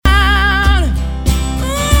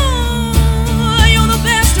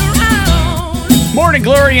Morning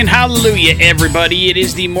glory and hallelujah, everybody. It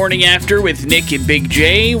is the morning after with Nick and Big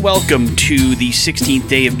J. Welcome to the 16th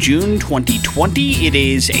day of June, 2020. It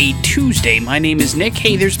is a Tuesday. My name is Nick.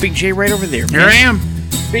 Hey, there's Big J right over there. Here I am.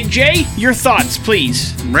 Big J, your thoughts,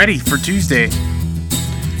 please. I'm ready for Tuesday.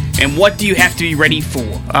 And what do you have to be ready for?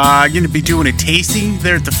 I'm going to be doing a tasting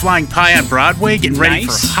there at the Flying Pie on Broadway, getting ready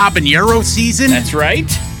for Nice. habanero season. That's right.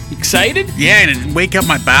 Excited? Yeah, and it'd wake up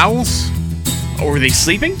my bowels. Or were they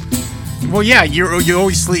sleeping? Well, yeah, you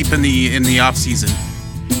always sleep in the off season,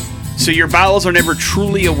 So your bowels are never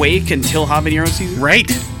truly awake until habanero season? right?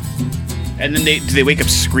 And then do they wake up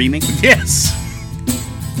screaming? Yes.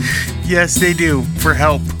 Yes, they do. For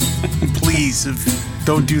help, please,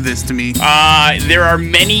 don't do this to me. There are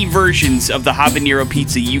many versions of the habanero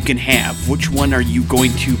pizza you can have. Which one are you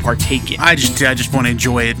going to partake in? I just want to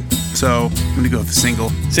enjoy it, so I'm gonna go with the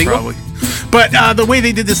single. Single? Probably. But the way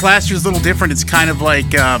they did this last year is a little different. It's kind of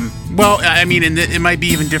like, and it might be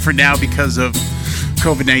even different now because of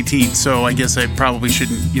COVID-19. So I guess I probably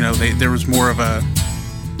shouldn't. There was more of a,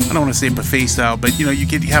 I don't want to say buffet style, but you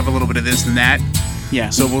could have a little bit of this and that. Yeah.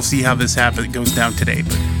 So we'll see how this goes down today.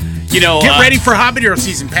 But Get ready for habanero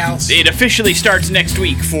season, pals. It officially starts next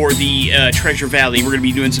week for the Treasure Valley. We're going to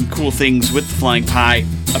be doing some cool things with the Flying Pie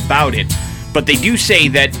about it. But they do say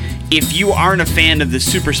that if you aren't a fan of the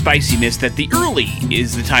super spiciness, that the early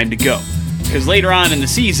is the time to go. Because later on in the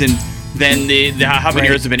season, then the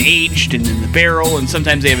habaneros have been aged and in the barrel, and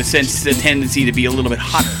sometimes they have a tendency to be a little bit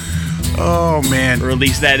hotter. Oh man. Or at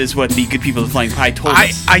least that is what the good people of the Flying Pie told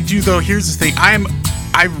us. I do though. Here's the thing.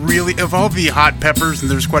 I really, of all the hot peppers, and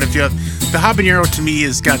there's quite a few, the habanero to me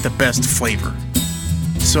has got the best flavor.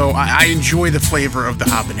 So I enjoy the flavor of the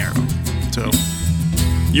habanero. So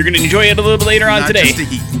You're going to enjoy it a little bit later on not today. just the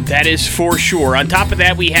heat. That is for sure. On top of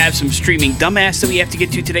that, we have some streaming dumbass that we have to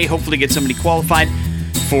get to today. Hopefully get somebody qualified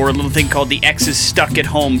for a little thing called the X's Stuck at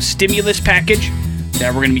Home stimulus package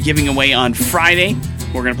that we're going to be giving away on Friday.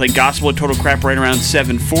 We're going to play Gospel of Total Crap right around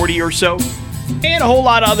 7:40 or so. And a whole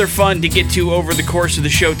lot of other fun to get to over the course of the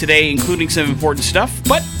show today, including some important stuff.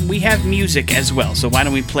 But we have music as well, so why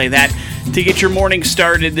don't we play that to get your morning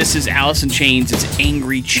started? This is Alice in Chains. It's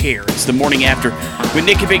Angry Chair. It's the morning after with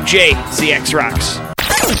Nick and Big J. ZX Rocks.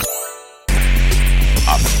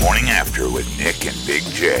 On the morning after with Nick and Big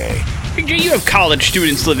J. Big J, you have college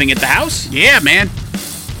students living at the house. Yeah, man.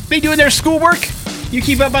 They doing their schoolwork? You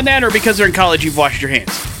keep up on that, or because they're in college, you've washed your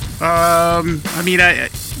hands? I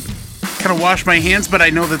kind of wash my hands, but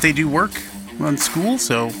I know that they do work on school,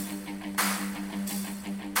 so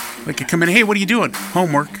I could come in, hey, what are you doing?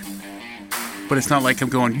 Homework. But it's not like I'm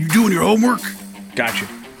going, you doing your homework? Gotcha.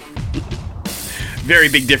 Very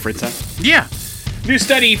big difference, huh? Yeah. New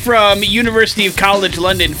study from University of College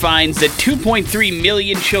London finds that 2.3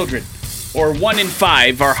 million children, or 1 in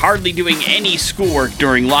 5, are hardly doing any schoolwork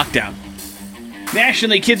during lockdown.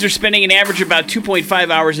 Nationally, kids are spending an average of about 2.5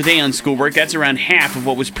 hours a day on schoolwork. That's around half of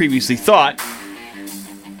what was previously thought.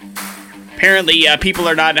 Apparently, people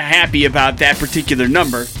are not happy about that particular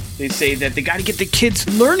number. They say that they got to get the kids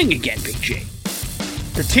learning again, Big J.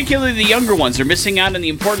 Particularly the younger ones. They're missing out on the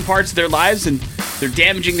important parts of their lives, and they're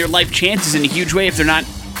damaging their life chances in a huge way if they're not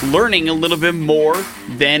learning a little bit more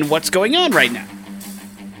than what's going on right now.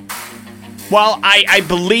 While I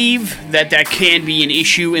believe that can be an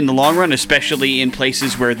issue in the long run, especially in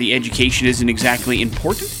places where the education isn't exactly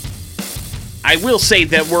important, I will say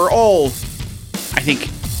that we're all, I think,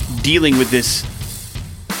 dealing with this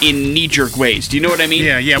in knee-jerk ways. Do you know what I mean?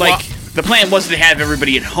 Yeah. Like, the plan wasn't to have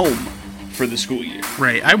everybody at home for the school year.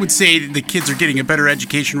 Right. I would say the kids are getting a better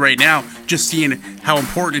education right now, just seeing how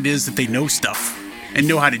important it is that they know stuff and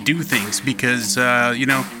know how to do things because,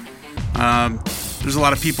 there's a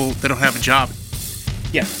lot of people that don't have a job.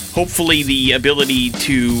 Yeah. Hopefully the ability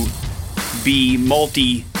to be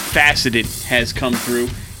multifaceted has come through.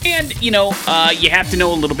 And, you have to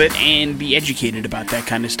know a little bit and be educated about that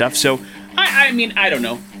kind of stuff. So, I don't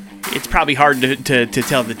know. It's probably hard to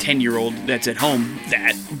tell the 10-year-old that's at home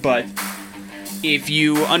that. But if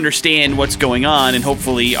you understand what's going on and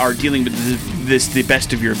hopefully are dealing with this the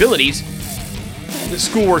best of your abilities, the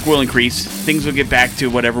schoolwork will increase. Things will get back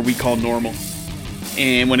to whatever we call normal.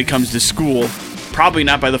 And when it comes to school, probably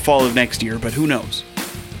not by the fall of next year, but who knows?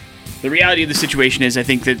 The reality of the situation is I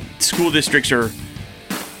think that school districts are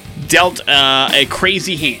dealt a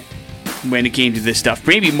crazy hand when it came to this stuff.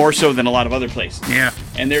 Maybe more so than a lot of other places. Yeah.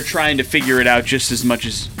 And they're trying to figure it out just as much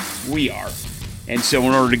as we are. And so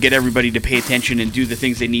in order to get everybody to pay attention and do the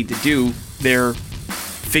things they need to do, they're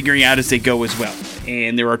figuring out as they go as well.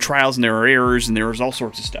 And there are trials and there are errors and there's all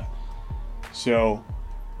sorts of stuff. So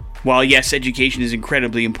while, yes, education is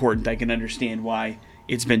incredibly important, I can understand why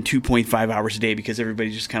it's been 2.5 hours a day because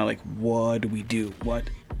everybody's just kind of like, what do we do? What?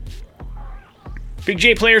 Big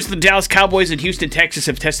J, players of the Dallas Cowboys and Houston, Texas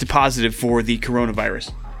have tested positive for the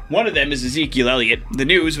coronavirus. One of them is Ezekiel Elliott. The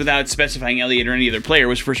news, without specifying Elliott or any other player,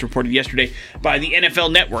 was first reported yesterday by the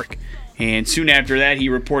NFL Network. And soon after that, he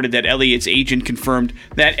reported that Elliott's agent confirmed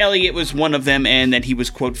that Elliott was one of them and that he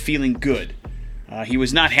was, quote, feeling good. He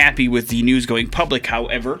was not happy with the news going public,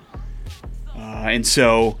 however. And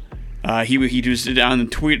so he was on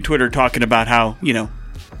Twitter talking about how,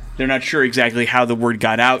 they're not sure exactly how the word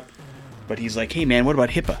got out. But he's like, hey, man, what about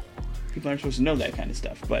HIPAA? People aren't supposed to know that kind of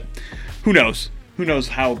stuff. But who knows? Who knows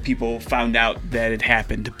how people found out that it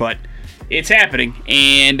happened. But it's happening,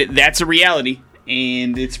 and that's a reality.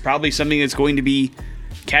 And it's probably something that's going to be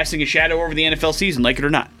casting a shadow over the NFL season, like it or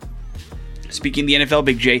not. Speaking of the NFL,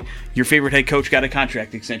 Big J, your favorite head coach got a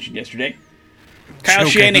contract extension yesterday. Kyle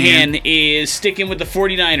Shanahan is sticking with the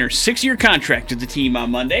 49ers. 6-year contract to the team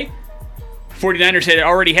on Monday. 49ers had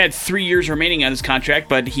already had 3 years remaining on his contract,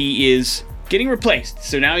 but he is getting replaced.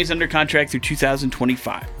 So now he's under contract through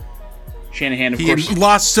 2025. Shanahan, of course, he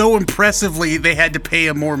lost so impressively they had to pay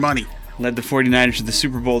him more money. Led the 49ers to the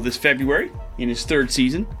Super Bowl this February in his third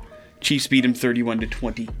season. Chiefs beat him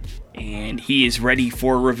 31-20, and he is ready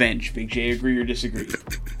for revenge. Big J, agree or disagree?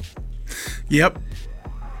 Yep.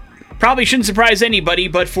 Probably shouldn't surprise anybody,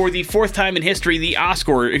 but for the fourth time in history, the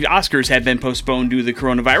Oscars have been postponed due to the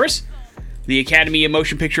coronavirus. The Academy of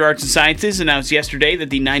Motion Picture Arts and Sciences announced yesterday that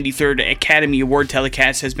the 93rd Academy Award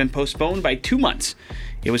telecast has been postponed by 2 months.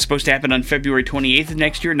 It was supposed to happen on February 28th of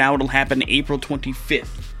next year. Now it'll happen April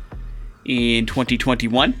 25th in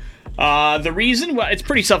 2021. The reason? Well, it's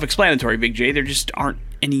pretty self-explanatory, Big J. There just aren't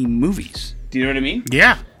any movies. Do you know what I mean?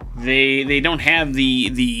 Yeah. They don't have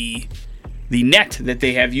the net that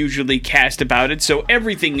they have usually cast about it, so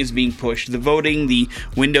everything is being pushed. The voting, the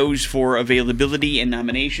windows for availability and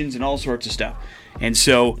nominations, and all sorts of stuff. And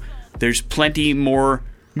so there's plenty more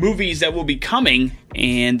movies that will be coming,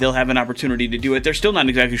 and they'll have an opportunity to do it. They're still not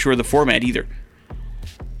exactly sure of the format either.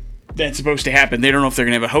 That's supposed to happen. They don't know if they're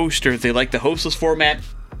going to have a host or if they like the hostless format.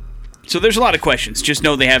 So there's a lot of questions. Just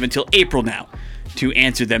know they have until April now to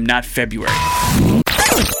answer them, not February.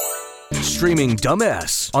 Streaming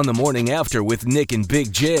Dumbass on the Morning After with Nick and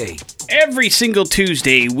Big J. Every single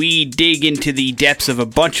Tuesday, we dig into the depths of a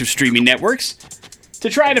bunch of streaming networks to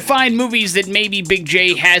try to find movies that maybe Big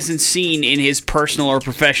J hasn't seen in his personal or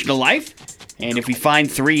professional life. And if we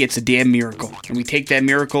find 3, it's a damn miracle. And we take that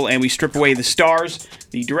miracle and we strip away the stars,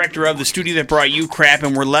 the director of the studio that brought you crap,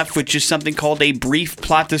 and we're left with just something called a brief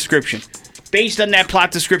plot description. Based on that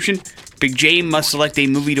plot description, Big J must select a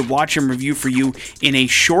movie to watch and review for you in a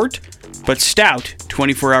short but stout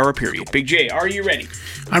 24-hour period. Big J, are you ready?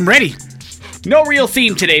 I'm ready. No real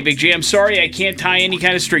theme today, Big J. I'm sorry, I can't tie any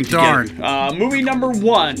kind of string together. Darn. Movie number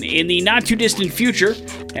 1. In the not-too-distant future,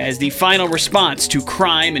 as the final response to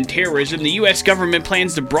crime and terrorism, the U.S. government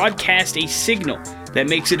plans to broadcast a signal that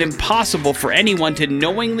makes it impossible for anyone to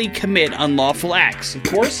knowingly commit unlawful acts. Of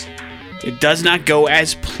course, it does not go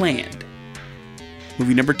as planned.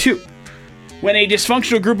 Movie number 2. When a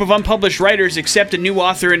dysfunctional group of unpublished writers accept a new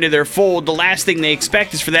author into their fold, the last thing they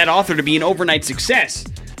expect is for that author to be an overnight success.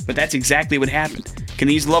 But that's exactly what happened. Can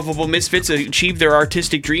these lovable misfits achieve their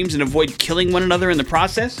artistic dreams and avoid killing one another in the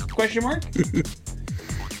process? Question mark?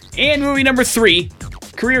 And movie number 3.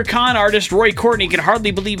 Career con artist Roy Courtney can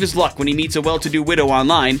hardly believe his luck when he meets a well-to-do widow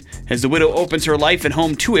online. As the widow opens her life and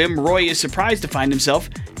home to him, Roy is surprised to find himself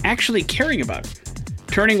actually caring about her,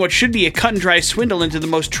 turning what should be a cut-and-dry swindle into the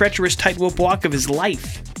most treacherous tightrope walk of his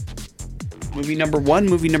life. Movie number 1,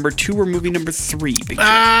 movie number 2, or movie number 3?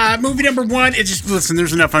 Movie number 1, listen,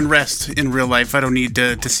 there's enough unrest in real life. I don't need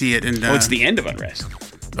to see it. And it's the end of unrest.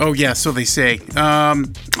 Oh, yeah, so they say.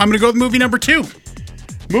 I'm going to go with movie number 2.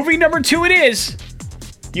 Movie number 2 it is.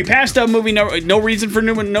 You passed up movie number... No reason for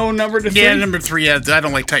no number to 3? Yeah, number 3, I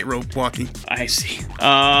don't like tightrope walking. I see.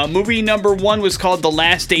 Movie number 1 was called The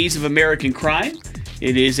Last Days of American Crime.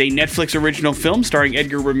 It is a Netflix original film starring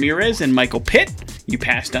Edgar Ramirez and Michael Pitt. You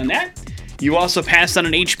passed on that. You also passed on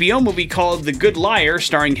an HBO movie called The Good Liar,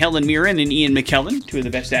 starring Helen Mirren and Ian McKellen, 2 of the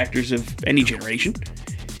best actors of any generation.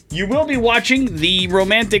 You will be watching the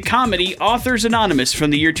romantic comedy Authors Anonymous from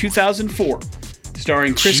the year 2004,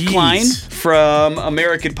 starring Chris Klein from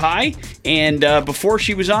American Pie, and before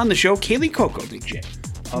she was on the show, Kaylee Cuoco, Big J,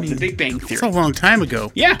 of The Big Bang Theory. That's a long time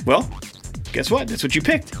ago. Yeah, well, guess what? That's what you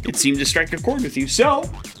picked. It seemed to strike a chord with you. So,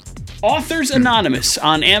 Authors Anonymous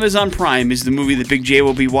on Amazon Prime is the movie that Big J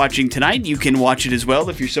will be watching tonight. You can watch it as well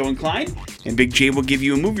if you're so inclined. And Big J will give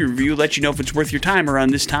you a movie review, let you know if it's worth your time around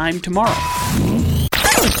this time tomorrow.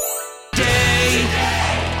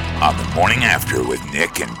 on the morning after with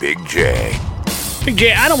Nick and Big J. Big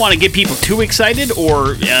J, I don't want to get people too excited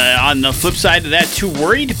or, on the flip side of that, too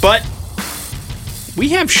worried, but we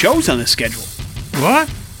have shows on the schedule.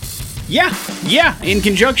 What? Yeah. In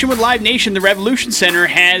conjunction with Live Nation, the Revolution Center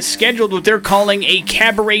has scheduled what they're calling a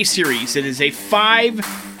cabaret series. It is a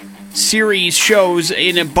 5-series shows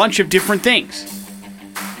in a bunch of different things.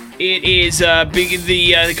 It is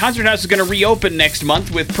the Concert House is going to reopen next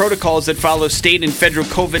month with protocols that follow state and federal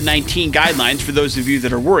COVID-19 guidelines for those of you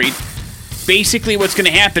that are worried. Basically, what's going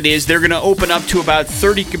to happen is they're going to open up to about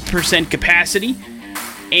 30% capacity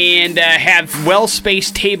and have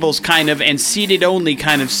well-spaced tables and seated-only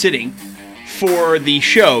kind of sitting for the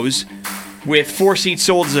shows with 4 seats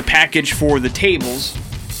sold as a package for the tables,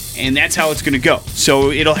 and that's how it's going to go.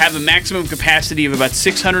 So it'll have a maximum capacity of about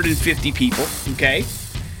 650 people, okay?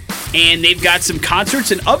 And they've got some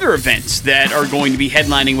concerts and other events that are going to be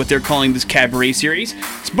headlining what they're calling this cabaret series.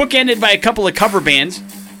 It's bookended by a couple of cover bands.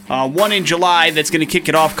 One in July that's going to kick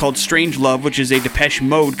it off called Strange Love, which is a Depeche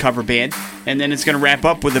Mode cover band. And then it's going to wrap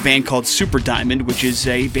up with a band called Super Diamond, which is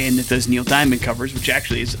a band that does Neil Diamond covers, which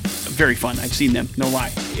actually is very fun. I've seen them, no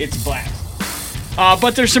lie. It's a blast.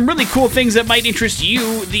 But there's some really cool things that might interest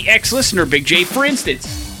you, the ex-listener, Big J. For instance,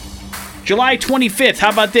 July 25th, how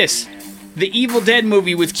about this? The Evil Dead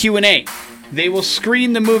movie with Q&A. They will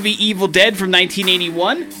screen the movie Evil Dead from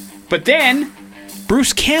 1981, but then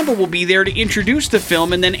Bruce Campbell will be there to introduce the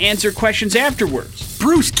film and then answer questions afterwards.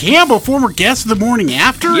 Bruce Campbell, former guest of the morning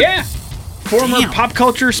after? Yeah. Former Pop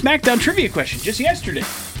Culture Smackdown trivia question just yesterday.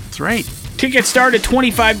 That's right. Tickets start at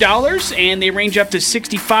 $25, and they range up to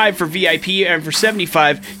 $65 for VIP, and for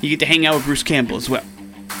 $75, you get to hang out with Bruce Campbell as well.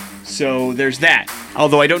 So there's that.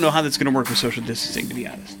 Although I don't know how that's going to work with social distancing, to be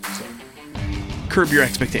honest. So curb your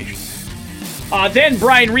expectations. Then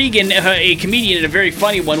Brian Regan, a comedian and a very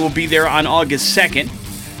funny one, will be there on August 2nd.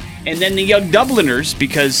 And then the Young Dubliners,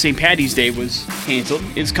 because St. Paddy's Day was canceled,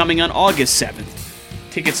 is coming on August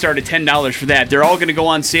 7th. Tickets start at $10 for that. They're all going to go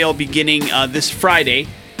on sale beginning this Friday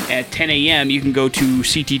at 10 a.m. You can go to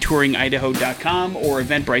cttouringidaho.com or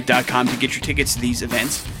eventbrite.com to get your tickets to these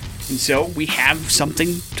events. And so we have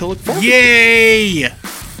something to look forward to. Yay!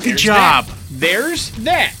 Good job. There's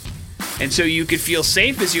that. And so you could feel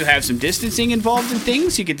safe as you have some distancing involved in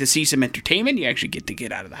things. You get to see some entertainment. You actually get to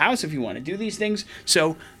get out of the house if you want to do these things.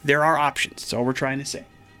 So there are options. That's all we're trying to say.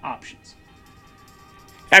 Options.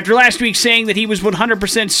 After last week saying that he was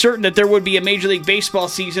 100% certain that there would be a Major League Baseball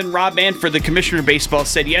season, Rob Manfred, the commissioner of baseball,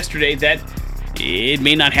 said yesterday that it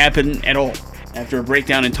may not happen at all. After a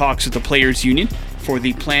breakdown in talks with the Players Union for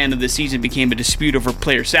the plan of the season became a dispute over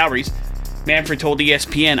player salaries, Manfred told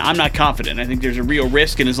ESPN, "I'm not confident. I think there's a real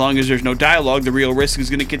risk, and as long as there's no dialogue, the real risk is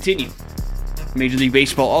going to continue." Major League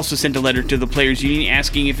Baseball also sent a letter to the Players Union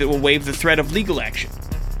asking if it will waive the threat of legal action.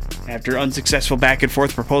 After unsuccessful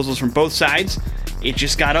back-and-forth proposals from both sides, it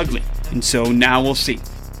just got ugly, and so now we'll see.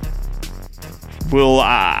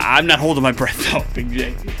 I'm not holding my breath, though, Big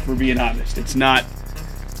J, if we're being honest. It's not...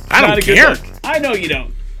 I don't care. I know you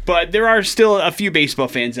don't, but there are still a few baseball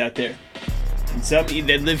fans out there. And some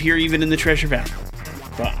that live here even in the Treasure Valley.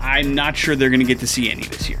 But I'm not sure they're going to get to see any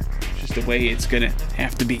this year. It's just the way it's going to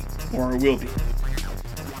have to be, or it will be.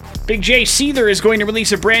 Big J Seether is going to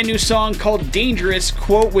release a brand new song called Dangerous,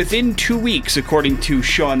 quote, within 2 weeks, according to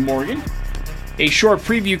Sean Morgan. A short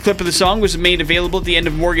preview clip of the song was made available at the end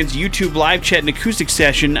of Morgan's YouTube live chat and acoustic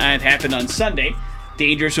session. It happened on Sunday.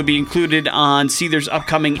 Dangerous will be included on Seether's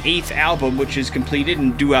upcoming 8th album, which is completed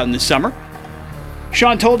and due out in the summer.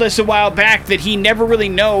 Sean told us a while back that he never really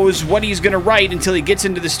knows what he's going to write until he gets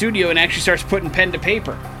into the studio and actually starts putting pen to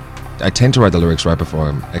paper. I tend to write the lyrics right before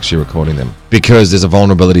I'm actually recording them because there's a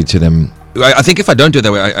vulnerability to them. I think if I don't do it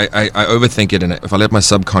that way, I overthink it, and if I let my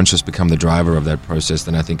subconscious become the driver of that process,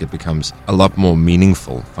 then I think it becomes a lot more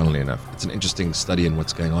meaningful, funnily enough. It's an interesting study in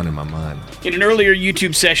what's going on in my mind. In an earlier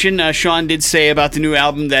YouTube session, Sean did say about the new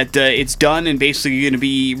album that it's done and basically going to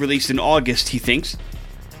be released in August, he thinks.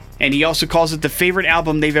 And he also calls it the favorite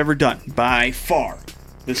album they've ever done, by far.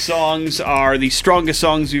 The songs are the strongest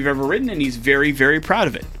songs we've ever written, and he's very, very proud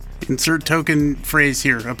of it. Insert token phrase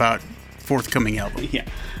here about forthcoming album. Yeah,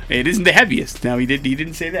 it isn't the heaviest. Now, he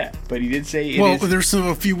didn't say that, but he did say it is there's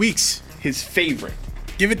still a few weeks. His favorite.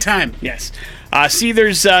 Give it time. Yes.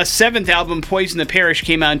 Seether's 7th album, Poison the Parish,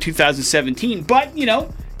 came out in 2017, but,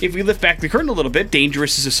 if we lift back the curtain a little bit,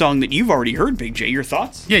 Dangerous is a song that you've already heard, Big J. Your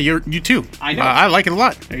thoughts? Yeah, you too. I know. I like it a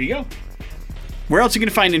lot. There you go. Where else are you going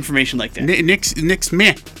to find information like that? Nick's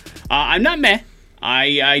meh. I'm not meh.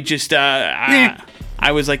 I just,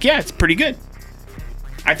 I was like, yeah, it's pretty good.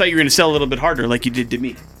 I thought you were going to sell a little bit harder like you did to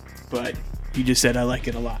me. But you just said I like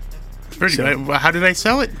it a lot. How did I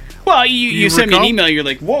sell it? Well, you sent me an recall? email. You're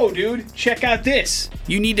like, whoa, dude, check out this.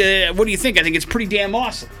 You need to, what do you think? I think it's pretty damn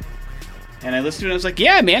awesome. And I listened to it and I was like,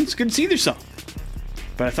 yeah, man, it's good to see there's something.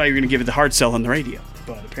 But I thought you were going to give it the hard sell on the radio.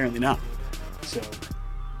 But apparently not. So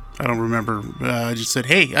I don't remember. I just said,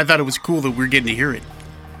 hey, I thought it was cool that we're getting to hear it.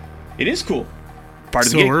 it is cool. Part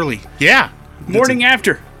of So the gig. early. Yeah. Morning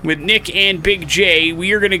after with Nick and Big J.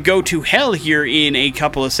 We are going to go to hell here in a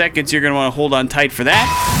couple of seconds. You're going to want to hold on tight for that.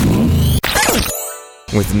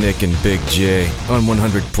 With Nick and Big J on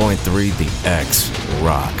 100.3 The X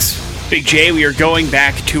Rocks. Big J, we are going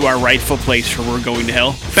back to our rightful place where we're going to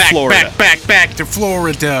hell. Florida. Back to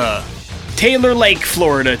Florida. Taylor Lake,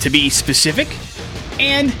 Florida, to be specific.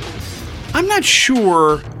 And I'm not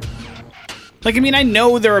sure. Like, I mean, I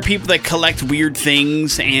know there are people that collect weird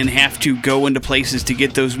things and have to go into places to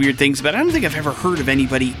get those weird things, but I don't think I've ever heard of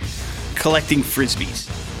anybody collecting Frisbees.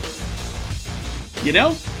 You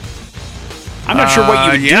know? I'm not sure what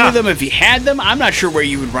you would do with them if you had them. I'm not sure where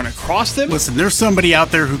you would run across them. Listen, there's somebody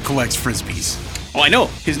out there who collects Frisbees. Oh, I know.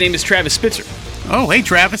 His name is Travis Spitzer. Oh, hey,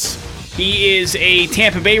 Travis. He is a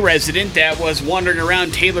Tampa Bay resident that was wandering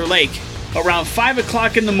around Taylor Lake around 5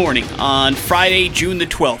 o'clock in the morning on Friday, June the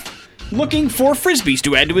 12th, looking for Frisbees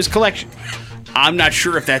to add to his collection. I'm not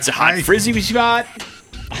sure if that's a hot Frisbee spot.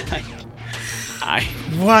 I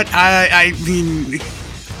mean,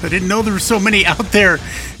 I didn't know there were so many out there.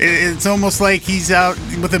 It's almost like he's out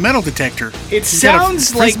with a metal detector. It He's got a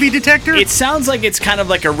sounds like Frisbee detector? It sounds like it's kind of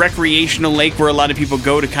like a recreational lake where a lot of people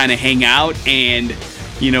go to kind of hang out and,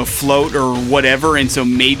 you know, float or whatever. And so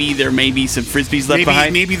maybe there may be some Frisbees left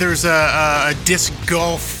behind. Maybe there's a disc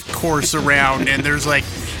golf course around, and there's like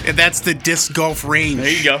that's the disc golf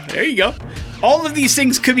range. There you go. All of these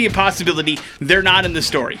things could be a possibility. They're not in the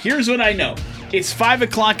story. Here's what I know. It's 5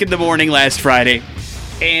 o'clock in the morning last Friday,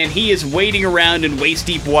 and he is wading around in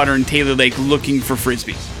waist-deep water in Taylor Lake looking for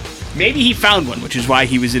Frisbees. Maybe he found one, which is why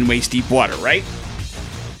he was in waist-deep water, right?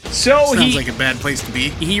 So Sounds like a bad place to be.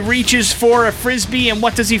 He reaches for a Frisbee, and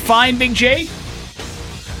what does he find, Big J?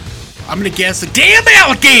 I'm going to guess a damn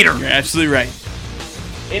alligator. You're absolutely right.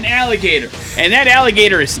 An alligator. And that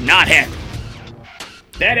alligator is not happy.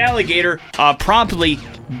 That alligator promptly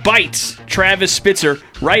bites Travis Spitzer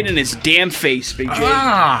right in his damn face, Big J.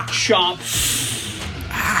 Chomp.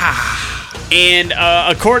 And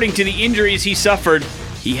according to the injuries he suffered,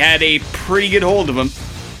 he had a pretty good hold of him.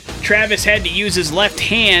 Travis had to use his left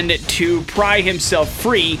hand to pry himself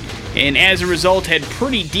free, and as a result had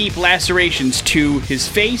pretty deep lacerations to his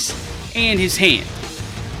face and his hand.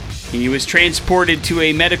 He was transported to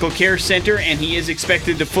a medical care center, and he is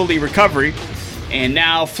expected to fully recover. And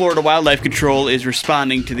now Florida Wildlife Control is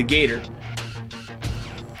responding to the gator.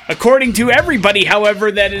 According to everybody,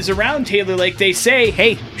 however, that is around Taylor Lake, they say,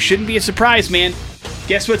 hey, shouldn't be a surprise, man.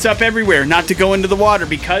 Guess what's up everywhere? Not to go into the water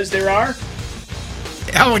because there are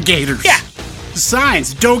alligators. Yeah.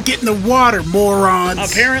 Signs, don't get in the water,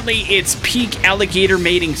 morons. Apparently, it's peak alligator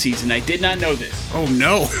mating season. I did not know this. Oh,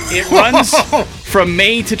 no. It runs from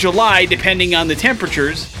May to July, depending on the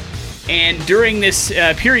temperatures. And during this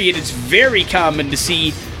period, it's very common to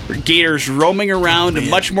see gators roaming around and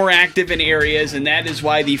much more active in areas, and that is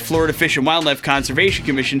why the Florida Fish and Wildlife Conservation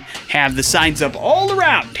Commission have the signs up all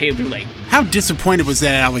around Taylor Lake. How disappointed was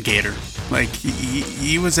that alligator? Like,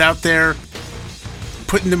 he was out there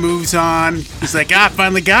putting the moves on. He's like,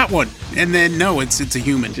 finally got one. And then, no, it's a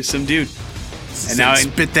human. Just some dude. And now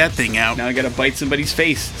spit that thing out. Now I gotta bite somebody's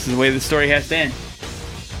face. This is the way the story has to end.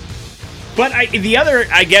 But I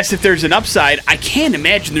guess if there's an upside, I can't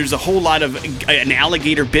imagine there's a whole lot of an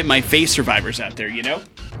alligator bit my face survivors out there, you know?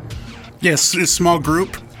 Yes, a small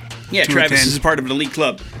group. Yeah, Travis is part of an elite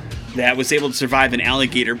club that was able to survive an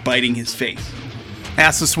alligator biting his face.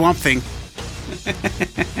 Ask the Swamp Thing.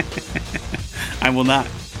 I will not.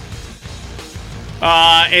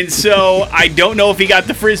 And so I don't know if he got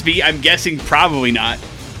the Frisbee. I'm guessing probably not.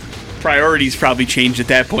 Priorities probably changed at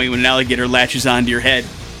that point when an alligator latches onto your head.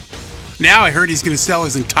 Now I heard he's going to sell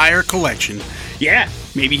his entire collection. Yeah,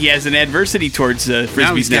 maybe he has an adversity towards Frisbees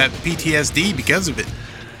now. He's got PTSD because of it.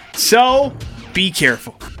 So, be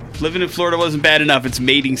careful. Living in Florida wasn't bad enough. It's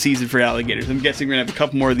mating season for alligators. I'm guessing we're going to have a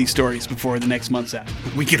couple more of these stories before the next month's out.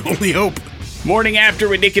 We can only hope. Morning after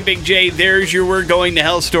with Nick and Big J. There's your We're Going to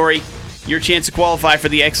Hell story. Your chance to qualify for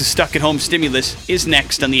the X's Stuck-at-Home stimulus is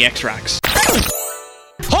next on the X Rocks.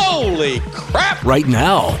 Holy crap! Right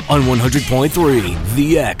now on 100.3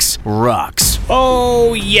 The X Rocks.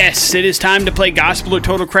 Oh, yes, it is time to play Gospel or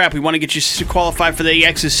Total Crap. We want to get you to qualify for the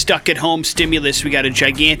X's stuck-at-home stimulus. We got a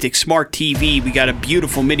gigantic smart TV. We got a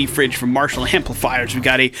beautiful mini fridge from Marshall Amplifiers. We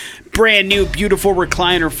got a brand new, beautiful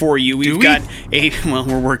recliner for you. Well,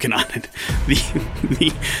 we're working on it.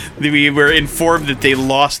 We were informed that they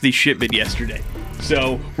lost the shipment yesterday.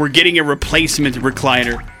 So we're getting a replacement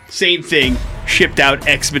recliner. Same thing, shipped out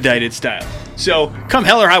expedited style. So come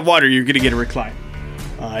hell or high water, you're going to get a recliner.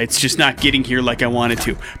 It's just not getting here like I wanted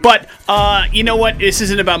to. But you know what? This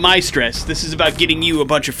isn't about my stress. This is about getting you a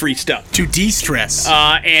bunch of free stuff. To de-stress.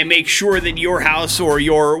 And make sure that your house or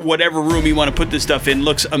your whatever room you want to put this stuff in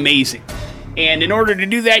looks amazing. And in order to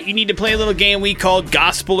do that, you need to play a little game we call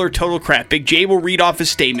Gospel or Total Crap. Big J will read off a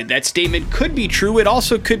statement. That statement could be true. It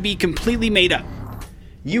also could be completely made up.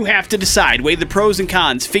 You have to decide, weigh the pros and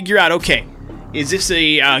cons, figure out, okay, is this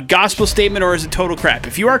a gospel statement or is it total crap?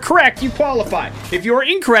 If you are correct, you qualify. If you are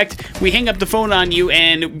incorrect, we hang up the phone on you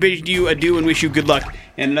and bid you adieu and wish you good luck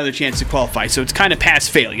and another chance to qualify. So it's kind of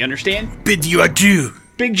pass-fail, you understand? Bid you adieu.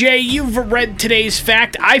 Big J, you've read today's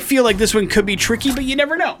fact. I feel like this one could be tricky, but you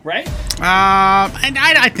never know, right?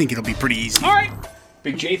 I think it'll be pretty easy. All right.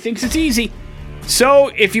 Big J thinks it's easy. So,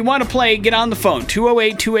 if you want to play, get on the phone.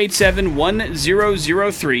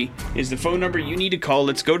 208-287-1003 is the phone number you need to call.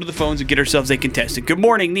 Let's go to the phones and get ourselves a contestant. Good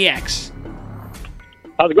morning, the X.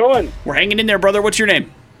 How's it going? We're hanging in there, brother. What's your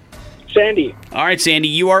name? Sandy. All right, Sandy,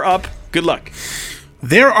 you are up. Good luck.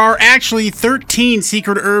 There are actually 13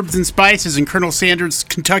 secret herbs and spices in Colonel Sanders'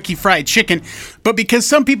 Kentucky Fried Chicken, but because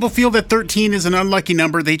some people feel that 13 is an unlucky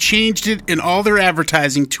number, they changed it in all their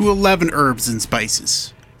advertising to 11 herbs and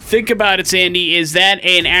spices. Think about it, Sandy. Is that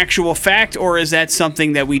an actual fact, or is that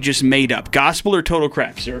something that we just made up? Gospel or total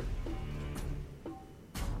crap, sir?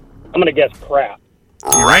 I'm going to guess crap.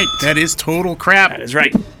 You're right. That is total crap. That is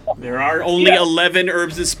right. There are only 11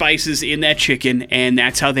 herbs and spices in that chicken, and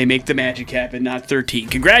that's how they make the magic happen, not 13.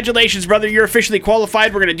 Congratulations, brother. You're officially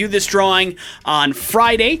qualified. We're going to do this drawing on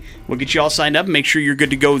Friday. We'll get you all signed up and make sure you're good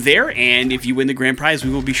to go there. And if you win the grand prize,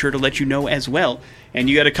 we will be sure to let you know as well. And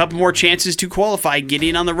you got a couple more chances to qualify. Get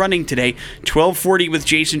in on the running today. 12:40 with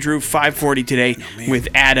Jason Drew, 5:40 today with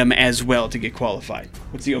Adam as well to get qualified.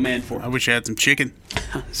 What's the old man for? I wish I had some chicken.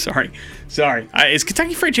 Sorry. Is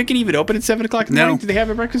Kentucky Fried Chicken even open at 7 o'clock in the morning? Do they have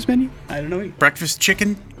a breakfast menu? I don't know. Breakfast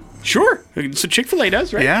chicken? Sure. So Chick-fil-A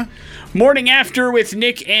does, right? Yeah. Morning After with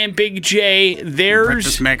Nick and Big J. There's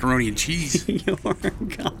breakfast macaroni and cheese.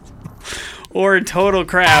 Or total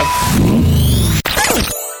crap.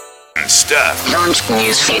 Stuff on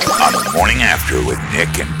the Morning After with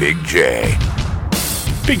Nick and Big J.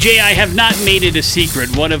 Big J, I have not made it a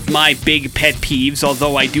secret. One of my big pet peeves,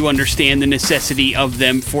 although I do understand the necessity of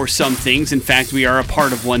them for some things. In fact, we are a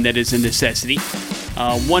part of one that is a necessity.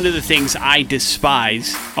 One of the things I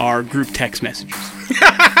despise are group text messages.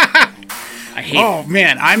 I hate it. Oh,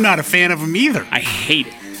 man, I'm not a fan of them either. I hate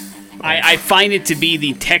it. I find it to be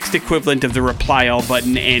the text equivalent of the reply all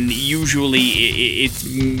button, and usually it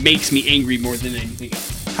makes me angry more than anything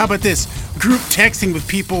else. How about this? Group texting with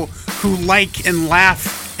people who like and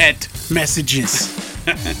laugh at messages.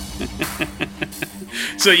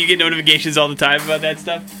 So you get notifications all the time about that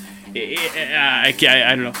stuff? I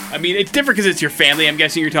don't know. I mean, it's different because it's your family, I'm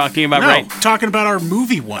guessing you're talking about, right? No, talking about our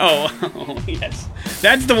movie one. Oh, yes.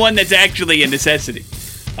 That's the one that's actually a necessity.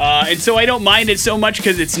 And so I don't mind it so much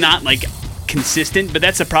because it's not, like, consistent, but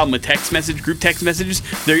that's the problem with group text messages.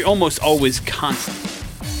 They're almost always constant.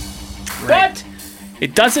 Right. But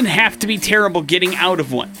it doesn't have to be terrible getting out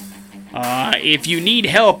of one. If you need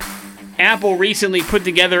help, Apple recently put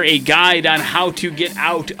together a guide on how to get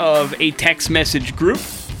out of a text message group.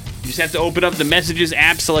 You just have to open up the Messages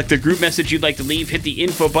app, select the group message you'd like to leave, hit the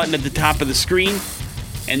info button at the top of the screen,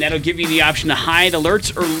 and that'll give you the option to hide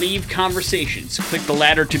alerts or leave conversations. Click the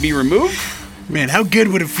latter to be removed. Man, how good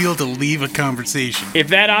would it feel to leave a conversation? If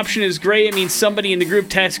that option is gray, it means somebody in the group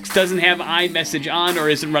text doesn't have iMessage on or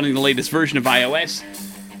isn't running the latest version of iOS.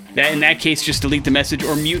 In that case, just delete the message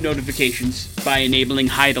or mute notifications by enabling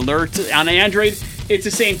hide alerts. On Android, it's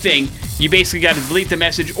the same thing. You basically got to delete the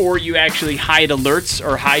message, or you actually hide alerts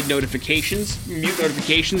or hide notifications, mute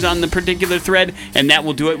notifications on the particular thread, and that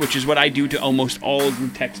will do it, which is what I do to almost all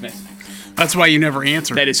group text messages. That's why you never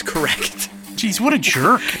answer. That is correct. Jeez, what a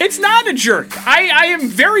jerk. It's not a jerk. I am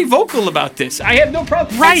very vocal about this. I have no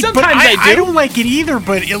problem. Right, sometimes but I do. I don't like it either,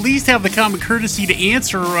 but at least have the common courtesy to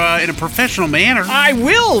answer in a professional manner. I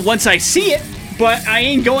will once I see it, but I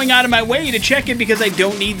ain't going out of my way to check it because I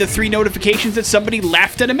don't need the 3 notifications that somebody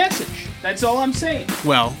laughed at a message. That's all I'm saying.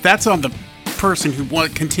 Well, that's on the person who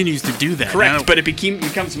continues to do that. Correct, but it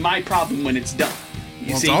becomes my problem when it's done.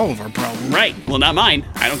 It's all of our problem. Right. Well, not mine.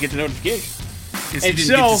 I don't get the notification. Guess you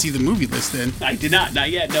didn't get to see the movie list then. I did not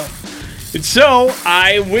yet, no. And so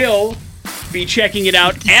I will be checking it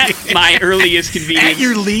out at my earliest convenience. At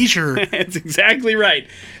your leisure. That's exactly right.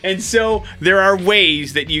 And so there are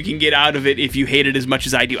ways that you can get out of it if you hate it as much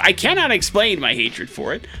as I do. I cannot explain my hatred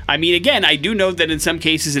for it. I mean, again, I do know that in some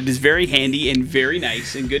cases it is very handy and very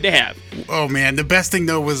nice and good to have. Oh, man. The best thing,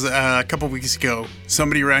 though, was a couple weeks ago,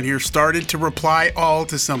 somebody around here started to reply all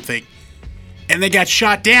to something. And they got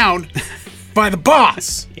shot down by the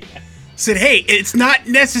boss. Yeah. Said, hey, it's not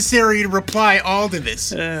necessary to reply all to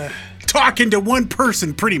this. Talking to one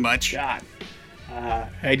person, pretty much. God.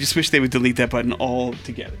 I just wish they would delete that button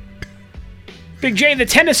altogether. Big J, the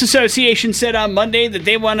Tennis Association said on Monday that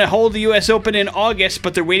they want to hold the U.S. Open in August,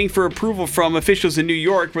 but they're waiting for approval from officials in New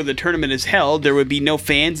York where the tournament is held. There would be no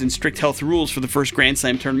fans and strict health rules for the first Grand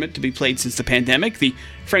Slam tournament to be played since the pandemic. The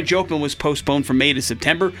French Open was postponed from May to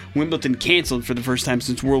September. Wimbledon canceled for the first time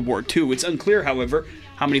since World War II. It's unclear, however,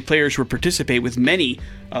 how many players will participate, with many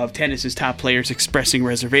of tennis's top players expressing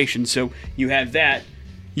reservations. So you have that.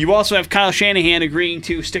 You also have Kyle Shanahan agreeing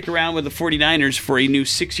to stick around with the 49ers for a new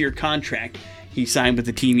 6-year contract. He signed with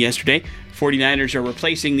the team yesterday. 49ers are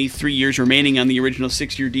replacing the 3 years remaining on the original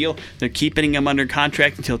 6-year deal. They're keeping him under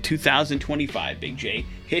contract until 2025, Big J.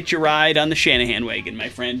 Hitch a ride on the Shanahan wagon, my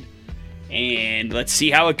friend. And let's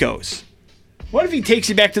see how it goes. What if he takes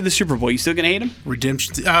you back to the Super Bowl? You still going to hate him?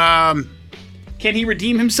 Redemption. Can he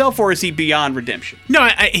redeem himself, or is he beyond redemption? No,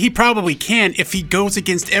 he probably can if he goes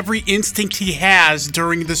against every instinct he has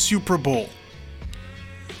during the Super Bowl.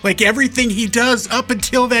 Like, everything he does up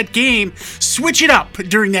until that game, switch it up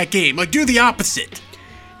during that game. Like, do the opposite.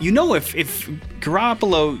 You know, if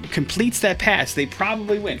Garoppolo completes that pass, they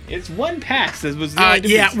probably win. It's one pass that was the only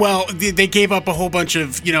difference. Yeah, well, they gave up a whole bunch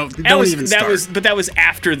of, don't even start. But that was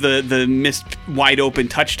after the missed wide open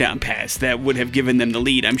touchdown pass that would have given them the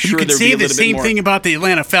lead. I'm sure you could there'd be a little bit more. say the same thing about the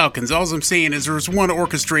Atlanta Falcons. All I'm saying is there was one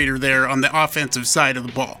orchestrator there on the offensive side of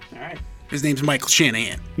the ball. All right. His name's Michael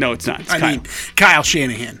Shanahan. No, it's not. It's Kyle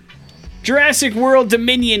Shanahan. Jurassic World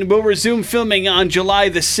Dominion will resume filming on July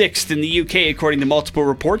the 6th in the UK, according to multiple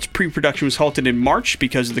reports. Pre-production was halted in March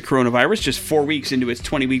because of the coronavirus, just 4 weeks into its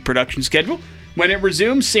 20-week production schedule. When it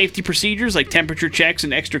resumes, safety procedures like temperature checks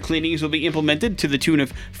and extra cleanings will be implemented to the tune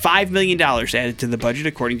of $5 million added to the budget,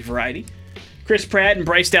 according to Variety. Chris Pratt and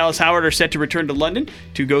Bryce Dallas Howard are set to return to London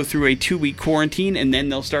to go through a 2-week quarantine, and then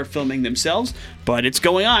they'll start filming themselves. But it's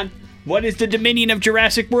going on. What is the Dominion of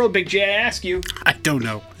Jurassic World, Big J? I ask you. I don't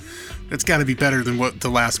know. It's got to be better than what the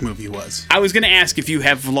last movie was. I was going to ask if you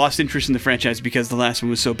have lost interest in the franchise because the last one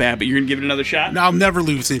was so bad, but you're going to give it another shot? No, I'll never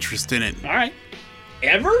lose interest in it. All right.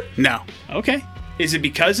 Ever? No. Okay. Is it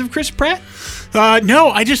because of Chris Pratt? No,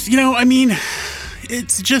 I just,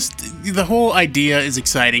 it's just, the whole idea is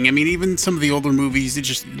exciting. I mean, even some of the older movies,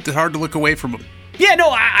 it's hard to look away from them. Yeah, no,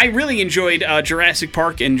 I really enjoyed Jurassic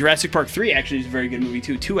Park, and Jurassic Park 3 actually is a very good movie,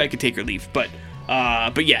 too. 2 I could take or leave, but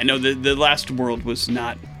yeah, no, the last World was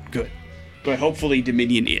not good. But hopefully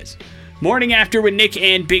Dominion is. Morning After with Nick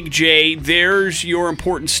and Big J. There's your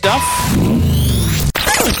important stuff.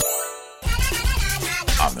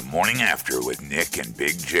 On the Morning After with Nick and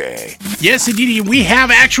Big J. Yes, indeed. We have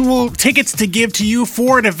actual tickets to give to you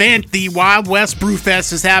for an event. The Wild West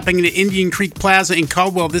Brewfest is happening at Indian Creek Plaza in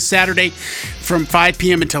Caldwell this Saturday from 5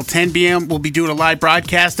 p.m. until 10 p.m. We'll be doing a live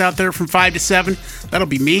broadcast out there from 5 to 7. That'll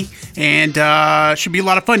be me. And should be a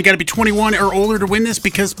lot of fun. You got to be 21 or older to win this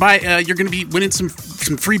because you're going to be winning some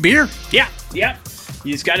free beer. Yeah.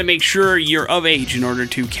 You just got to make sure you're of age in order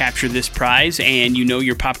to capture this prize, and you know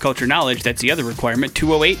your pop culture knowledge. That's the other requirement.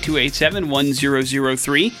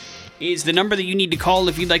 208-287-1003 is the number that you need to call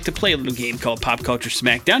if you'd like to play a little game called Pop Culture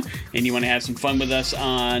Smackdown, and you want to have some fun with us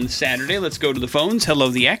on Saturday. Let's go to the phones. Hello,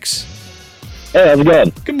 the X. Hey, how's it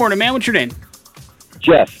going? Good morning, man. What's your name?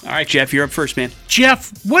 Jeff. All right, Jeff, you're up first, man.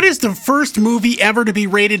 Jeff, what is the first movie ever to be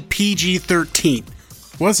rated PG-13?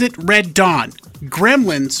 Was it Red Dawn,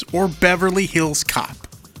 Gremlins, or Beverly Hills Cop?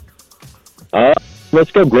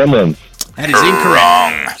 Let's go Gremlins. That is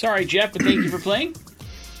incorrect. Sorry, Jeff, but thank you for playing.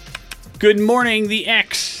 Good morning, the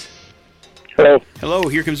X. Hello. Hello,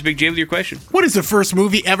 here comes Big J with your question. What is the first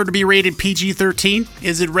movie ever to be rated PG-13?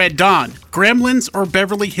 Is it Red Dawn, Gremlins, or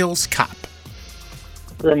Beverly Hills Cop?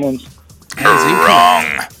 Gremlins. That is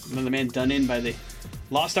incorrect. Another man done in by the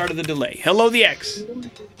lost art of the delay. Hello, the X.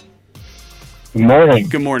 Good morning.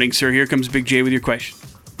 Good morning, sir. Here comes Big J with your question.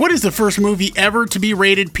 What is the first movie ever to be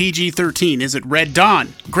rated PG-13? Is it Red Dawn,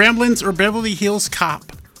 Gremlins, or Beverly Hills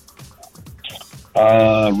Cop?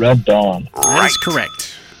 Red Dawn. That is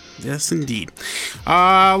correct. Yes, indeed.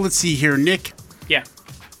 Let's see here, Nick. Yeah.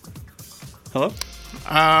 Hello?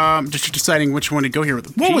 Just deciding which one to go here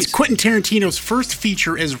with. What was Jeez. Quentin Tarantino's first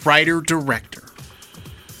feature as writer-director?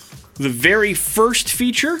 The very first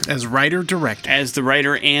feature As writer-director. as the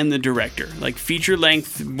writer and the director. Like feature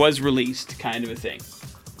length was released kind of a thing.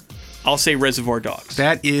 I'll say Reservoir Dogs.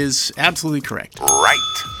 That is absolutely correct.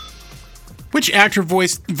 Right. Which actor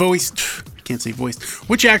voiced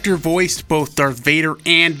Which actor voiced both Darth Vader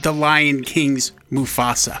and the Lion King's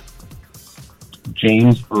Mufasa?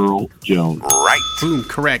 James Earl Jones. Right. Boom,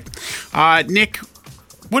 correct. Nick,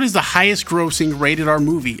 what is the highest grossing rated R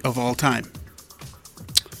movie of all time?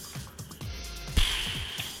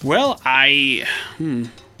 Well, I gotta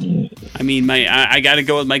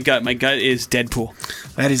go with my gut. My gut is Deadpool.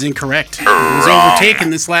 That is incorrect. It was overtaken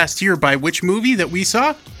this last year by which movie that we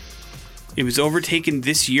saw? It was overtaken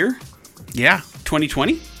this year, Yeah.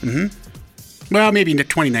 2020. Well, maybe into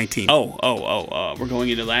 2019. We're going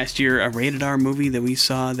into last year. A rated R movie that we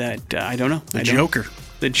saw that I don't know. The Joker.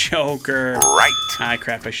 The Joker. Right. Ah,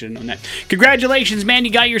 crap, I should have known that. Congratulations, man.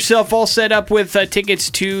 You got yourself all set up with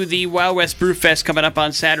tickets to the Wild West Brewfest coming up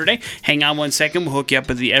on Saturday. Hang on one second. We'll hook you up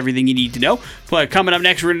with everything you need to know. But coming up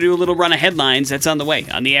next, we're going to do a little run of headlines. That's on the way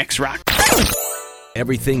on the X-Rock.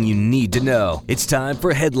 Everything you need to know. It's time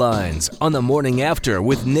for Headlines on the Morning After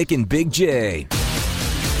with Nick and Big J.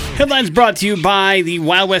 Headlines brought to you by the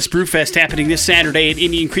Wild West Brewfest happening this Saturday at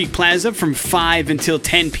Indian Creek Plaza from 5 until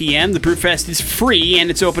 10 p.m. The Brewfest is free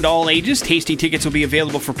and it's open to all ages. Tasting tickets will be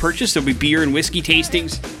available for purchase. There'll be beer and whiskey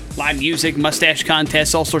tastings, live music, mustache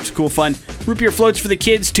contests, all sorts of cool fun. Root beer floats for the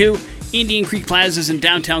kids too. Indian Creek Plaza's in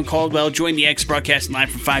downtown Caldwell. Join the X broadcasting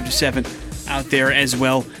live from 5 to 7 out there as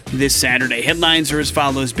well this Saturday. Headlines are as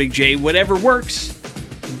follows, Big J. Whatever works,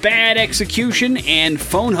 bad execution, and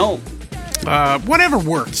phone home. Whatever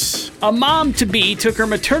works. A mom-to-be took her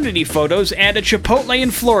maternity photos at a Chipotle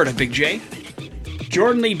in Florida, Big J.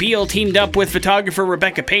 Jordan Lee Beal teamed up with photographer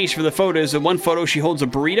Rebecca Pace for the photos. In one photo, she holds a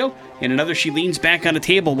burrito. In another, she leans back on a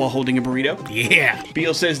table while holding a burrito. Yeah.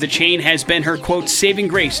 Beal says the chain has been her, quote, saving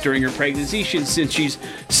grace during her pregnancy since she's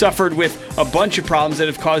suffered with a bunch of problems that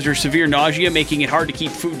have caused her severe nausea, making it hard to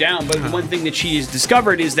keep food down. But one thing that she has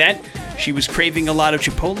discovered is that she was craving a lot of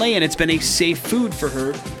Chipotle, and it's been a safe food for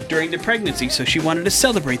her during the pregnancy. So she wanted to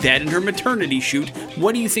celebrate that in her maternity shoot.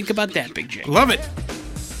 What do you think about that, Big J? Love it.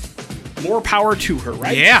 More power to her,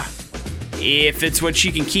 right? Yeah. If it's what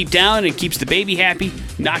she can keep down and keeps the baby happy,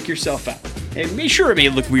 knock yourself out. And sure, it may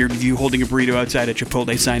look weird with you holding a burrito outside a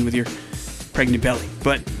Chipotle sign with your pregnant belly,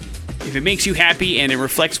 but if it makes you happy and it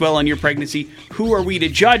reflects well on your pregnancy, who are we to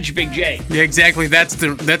judge, Big J? Yeah, exactly. That's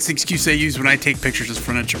the excuse I use when I take pictures in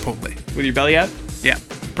front of Chipotle. With your belly out? Yeah,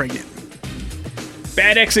 pregnant.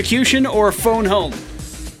 Bad execution or phone home?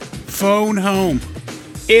 Phone home.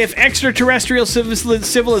 If extraterrestrial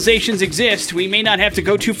civilizations exist, we may not have to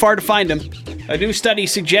go too far to find them. A new study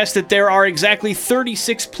suggests that there are exactly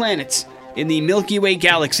 36 planets in the Milky Way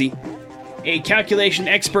galaxy. A calculation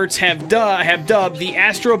experts have dubbed the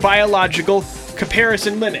astrobiological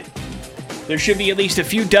comparison limit. There should be at least a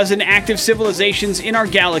few dozen active civilizations in our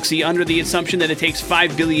galaxy under the assumption that it takes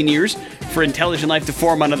 5 billion years for intelligent life to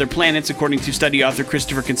form on other planets, according to study author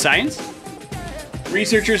Christopher Conscience.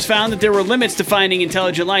 Researchers found that there were limits to finding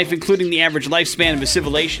intelligent life, including the average lifespan of a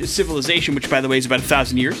civilization, which, by the way, is about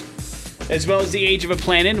 1,000 years, as well as the age of a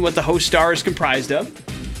planet and what the host star is comprised of.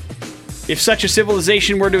 If such a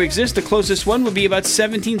civilization were to exist, the closest one would be about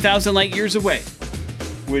 17,000 light years away.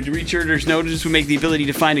 Would researchers notice this would make the ability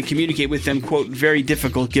to find and communicate with them, quote, very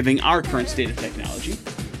difficult given our current state of technology.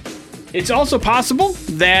 It's also possible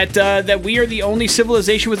that we are the only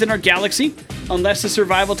civilization within our galaxy, unless the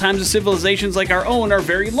survival times of civilizations like our own are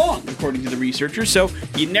very long, according to the researchers. So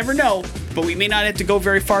you never know, but we may not have to go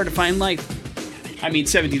very far to find life. I mean,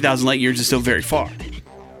 17,000 light years is still very far.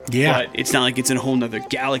 Yeah. But it's not like it's in a whole nother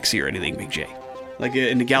galaxy or anything, Big J. Like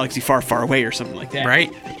in a galaxy far, far away or something like that.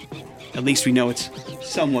 Right. At least we know it's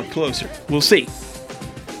somewhat closer. We'll see.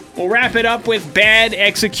 We'll wrap it up with bad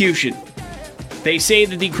execution. They say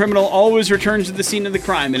that the criminal always returns to the scene of the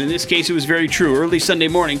crime, and in this case it was very true. Early Sunday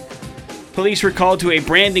morning, police were called to a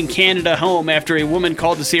Brandon, Canada home after a woman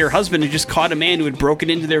called to say her husband had just caught a man who had broken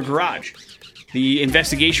into their garage. The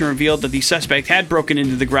investigation revealed that the suspect had broken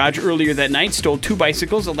into the garage earlier that night, stole 2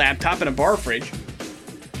 bicycles, a laptop, and a bar fridge.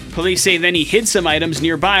 Police say then he hid some items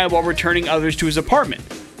nearby while returning others to his apartment.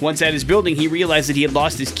 Once at his building, he realized that he had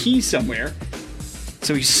lost his keys somewhere,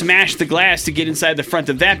 so he smashed the glass to get inside the front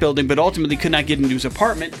of that building, but ultimately could not get into his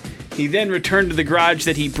apartment. He then returned to the garage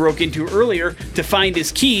that he broke into earlier to find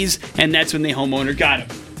his keys, and that's when the homeowner got him.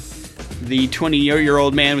 The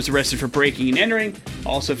 20-year-old man was arrested for breaking and entering,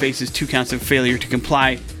 also faces 2 counts of failure to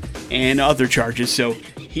comply and other charges, so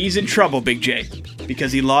he's in trouble, Big J.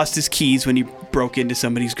 because he lost his keys when he broke into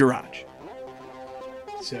somebody's garage.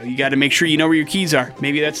 So you got to make sure you know where your keys are.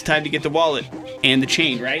 Maybe that's time to get the wallet and the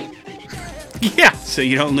chain, right? Yeah. So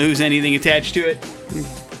you don't lose anything attached to it,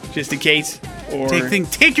 just in case. Or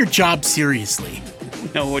Take your job seriously.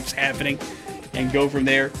 know what's happening and go from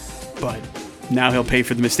there. But now he'll pay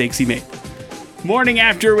for the mistakes he made. Morning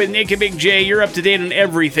After with Nick and Big J. You're up to date on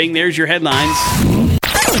everything. There's your headlines.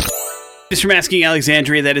 This from Asking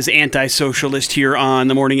Alexandria, that is Anti-Socialist here on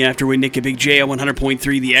the Morning After with Nick and Big J on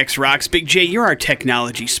 100.3 The X Rocks. Big J, you're our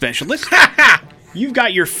technology specialist. You've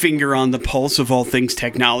got your finger on the pulse of all things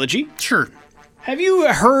technology. Sure. Have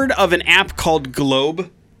you heard of an app called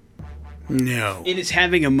Globe? No. It is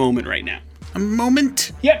having a moment right now. A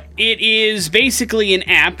moment? Yep. It is basically an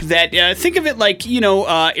app that, think of it like,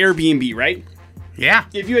 Airbnb, right? Yeah.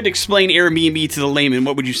 If you had to explain Airbnb to the layman,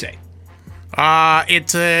 what would you say?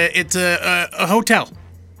 It's a hotel,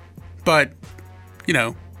 but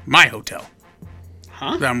my hotel.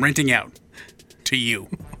 Huh? That I'm renting out to you.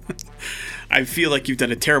 I feel like you've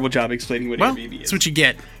done a terrible job explaining what Airbnb is. That's what you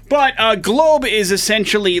get. But Globe is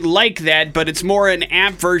essentially like that, but it's more an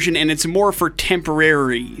app version, and it's more for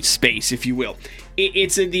temporary space, if you will.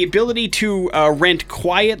 It's the ability to rent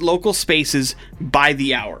quiet local spaces by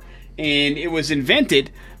the hour. And it was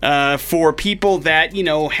invented for people that,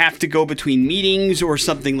 have to go between meetings or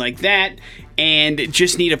something like that and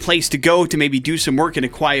just need a place to go to maybe do some work in a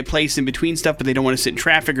quiet place in between stuff, but they don't want to sit in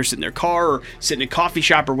traffic or sit in their car or sit in a coffee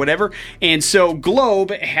shop or whatever. And so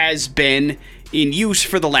Globe has been in use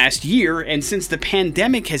for the last year, and since the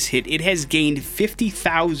pandemic has hit, it has gained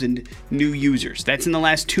 50,000 new users. That's in the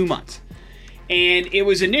last 2 months. And it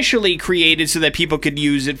was initially created so that people could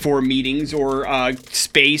use it for meetings or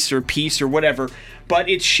space or peace or whatever. But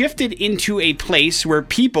it's shifted into a place where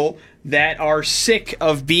people that are sick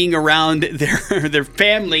of being around their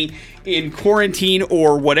family in quarantine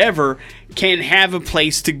or whatever can have a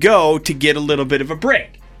place to go to get a little bit of a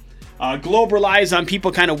break. Globe relies on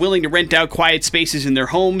people kind of willing to rent out quiet spaces in their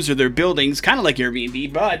homes or their buildings, kind of like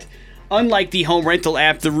Airbnb, but unlike the home rental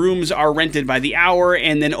app, the rooms are rented by the hour,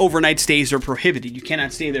 and then overnight stays are prohibited. You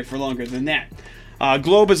cannot stay there for longer than that.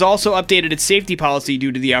 Globe has also updated its safety policy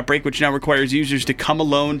due to the outbreak, which now requires users to come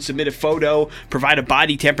alone, submit a photo, provide a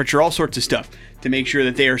body temperature, all sorts of stuff to make sure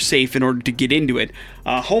that they are safe in order to get into it.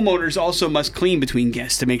 Homeowners also must clean between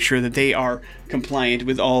guests to make sure that they are compliant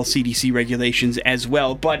with all CDC regulations as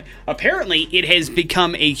well. But apparently it has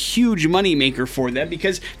become a huge moneymaker for them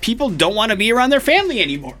because people don't want to be around their family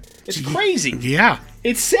anymore. It's crazy. Yeah.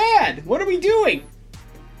 It's sad. What are we doing?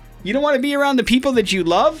 You don't want to be around the people that you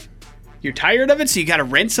love? You're tired of it, so you got to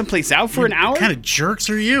rent someplace out for an hour? What kind of jerks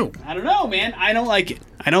are you? I don't know, man. I don't like it.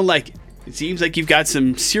 It seems like you've got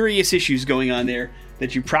some serious issues going on there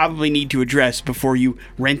that you probably need to address before you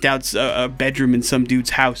rent out a bedroom in some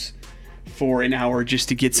dude's house for an hour just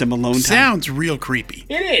to get some alone time. Sounds real creepy.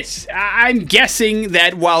 It is. I'm guessing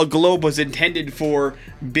that while Globe was intended for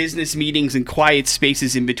business meetings and quiet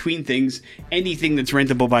spaces in between things, anything that's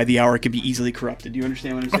rentable by the hour can be easily corrupted. Do you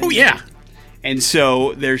understand what I'm saying? Oh, yeah. And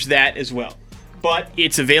so there's that as well. But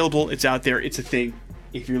it's available. It's out there. It's a thing.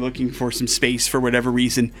 If you're looking for some space for whatever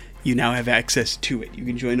reason, you now have access to it. You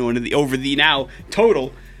can join one of the over the now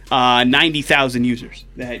total 90,000 users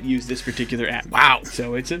that use this particular app. Wow.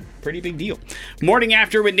 So it's a pretty big deal. Morning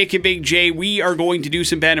After with Nick and Big J. We are going to do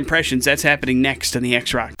some bad impressions. That's happening next on the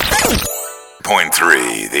X Rock. Point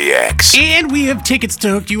 3, The X. And we have tickets to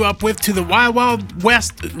hook you up with to the Wild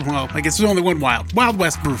West. Well, I guess there's only one Wild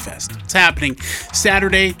West Brewfest. It's happening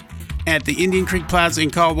Saturday at the Indian Creek Plaza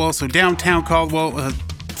in Caldwell. So downtown Caldwell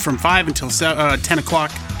from 5 until 10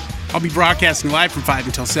 o'clock. I'll be broadcasting live from 5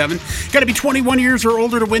 until 7. Got to be 21 years or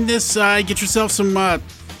older to win this. Get yourself some a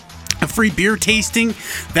free beer tasting.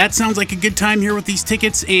 That sounds like a good time here with these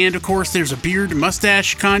tickets. And, of course, there's a beard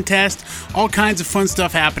mustache contest. All kinds of fun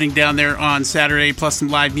stuff happening down there on Saturday, plus some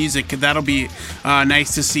live music. That'll be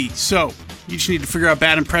nice to see. So you just need to figure out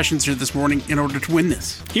bad impressions here this morning in order to win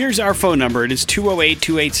this. Here's our phone number. It is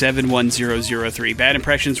 208-287-1003. Bad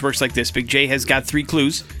Impressions works like this. Big J has got 3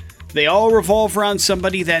 clues. They all revolve around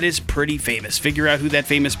somebody that is pretty famous. Figure out who that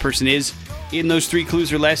famous person is in those 3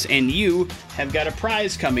 clues or less, and you have got a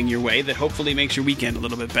prize coming your way that hopefully makes your weekend a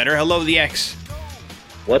little bit better. Hello, the X.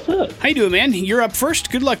 What's up? How you doing, man? You're up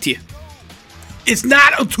first. Good luck to you. It's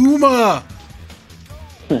not a tumor.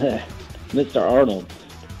 Mr. Arnold.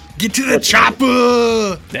 Get to the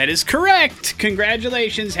chopper! That is correct.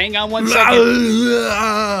 Congratulations. Hang on one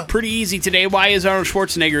second. Pretty easy today. Why is Arnold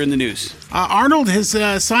Schwarzenegger in the news? Arnold has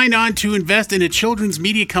signed on to invest in a children's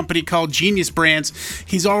media company called Genius Brands.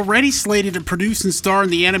 He's already slated to produce and star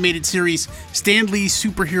in the animated series Stan Lee's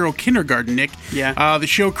Superhero Kindergarten, Nick. Yeah. The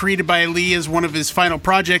show created by Lee as one of his final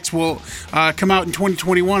projects will come out in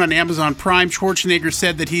 2021 on Amazon Prime. Schwarzenegger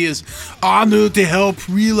said that he is honored to help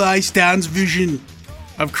realize Stan's vision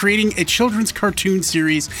of creating a children's cartoon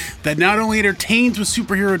series that not only entertains with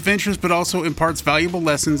superhero adventures, but also imparts valuable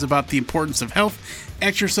lessons about the importance of health,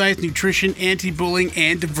 exercise, nutrition, anti-bullying,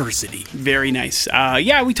 and diversity. Very nice.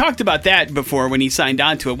 Yeah, we talked about that before when he signed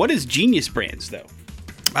on to it. What is Genius Brands, though?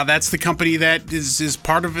 That's the company that is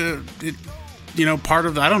part of part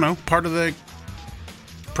of the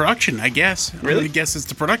production, I guess. Really? I guess it's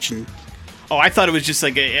the production. Oh, I thought it was just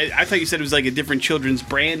I thought you said it was like a different children's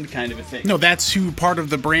brand kind of a thing. No, that's who part of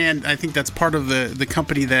the brand. I think that's part of the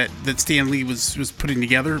company that Stan Lee was putting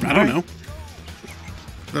together. I don't know.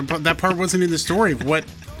 That part wasn't in the story of what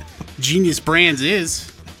Genius Brands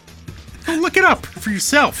is. Go look it up for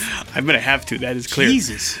yourself. I'm going to have to. That is clear.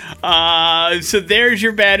 Jesus. So there's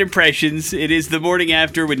your bad impressions. It is the morning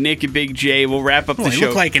after with Nick and Big J. We'll wrap up the I show.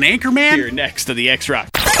 look like an anchor man? Here next to the X-Rock.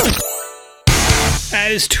 That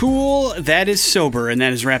is Tool, that is Sober, and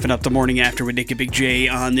that is wrapping up the morning after with Nick and Big J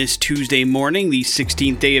on this Tuesday morning, the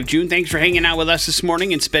 16th day of June. Thanks for hanging out with us this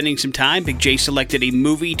morning and spending some time. Big J selected a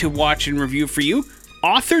movie to watch and review for you,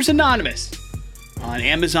 Authors Anonymous, on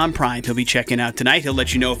Amazon Prime. He'll be checking out tonight. He'll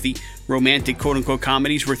let you know if the romantic quote-unquote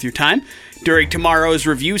comedy is worth your time. During tomorrow's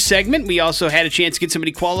review segment, we also had a chance to get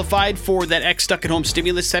somebody qualified for that X Stuck-at-Home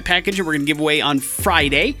stimulus set package that we're going to give away on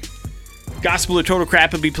Friday. Gospel or Total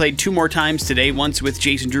Crap will be played 2 more times today, once with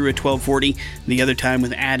Jason Drew at 12:40, the other time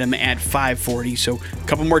with Adam at 5:40. So a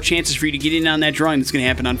couple more chances for you to get in on that drawing that's going to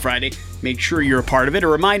happen on Friday. Make sure you're a part of it. A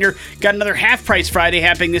reminder, got another Half Price Friday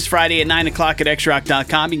happening this Friday at 9 o'clock at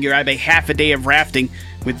xrock.com. You can grab a half a day of rafting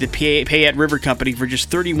with the Payette River Company for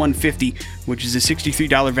just $31.50, which is a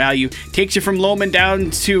 $63 value. Takes you from Lowman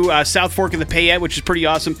down to South Fork of the Payette, which is pretty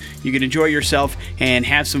awesome. You can enjoy yourself and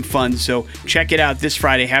have some fun. So check it out this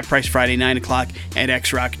Friday, Half Price Friday, 9 o'clock at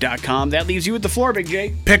xrock.com. That leaves you with the floor, Big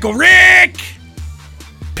J. Pickle Rick!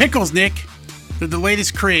 Pickles, Nick. They're the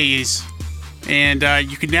latest craze. And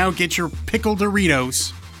you can now get your pickle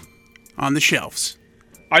Doritos on the shelves.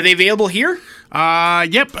 Are they available here?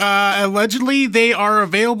 Yep. Allegedly, they are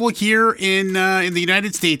available here in the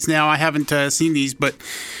United States now. I haven't seen these, but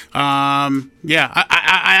yeah,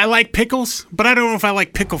 I like pickles, but I don't know if I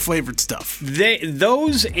like pickle flavored stuff.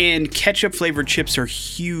 Those and ketchup flavored chips are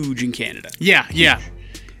huge in Canada. Yeah.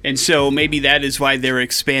 And so maybe that is why they're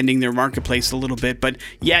expanding their marketplace a little bit. But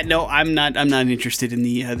yeah, no, I'm not interested in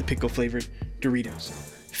the pickle flavored Doritos.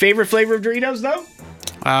 Favorite flavor of Doritos though?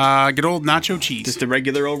 Good old nacho cheese. Just the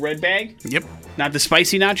regular old red bag? Yep. Not the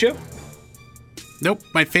spicy nacho? Nope.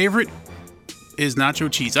 My favorite is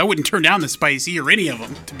nacho cheese. I wouldn't turn down the spicy or any of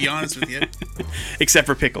them, to be honest with you. Except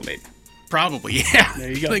for pickle, maybe. Probably, yeah.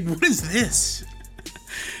 There you go. Like, what is this?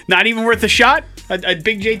 Not even worth a shot? A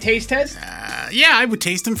Big J taste test? Yeah, I would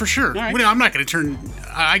taste them for sure. All right. Well, I'm not going to turn...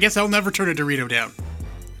 I guess I'll never turn a Dorito down.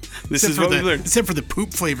 This is what we learned. Except for the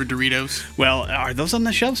poop-flavored Doritos. Well, are those on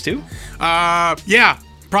the shelves too? Yeah,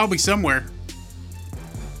 probably somewhere.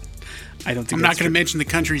 I don't think I'm not going to mention the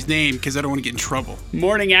country's name because I don't want to get in trouble.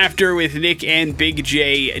 Morning After with Nick and Big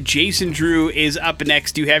J. Jason Drew is up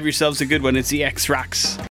next. You have yourselves a good one. It's the X Rocks.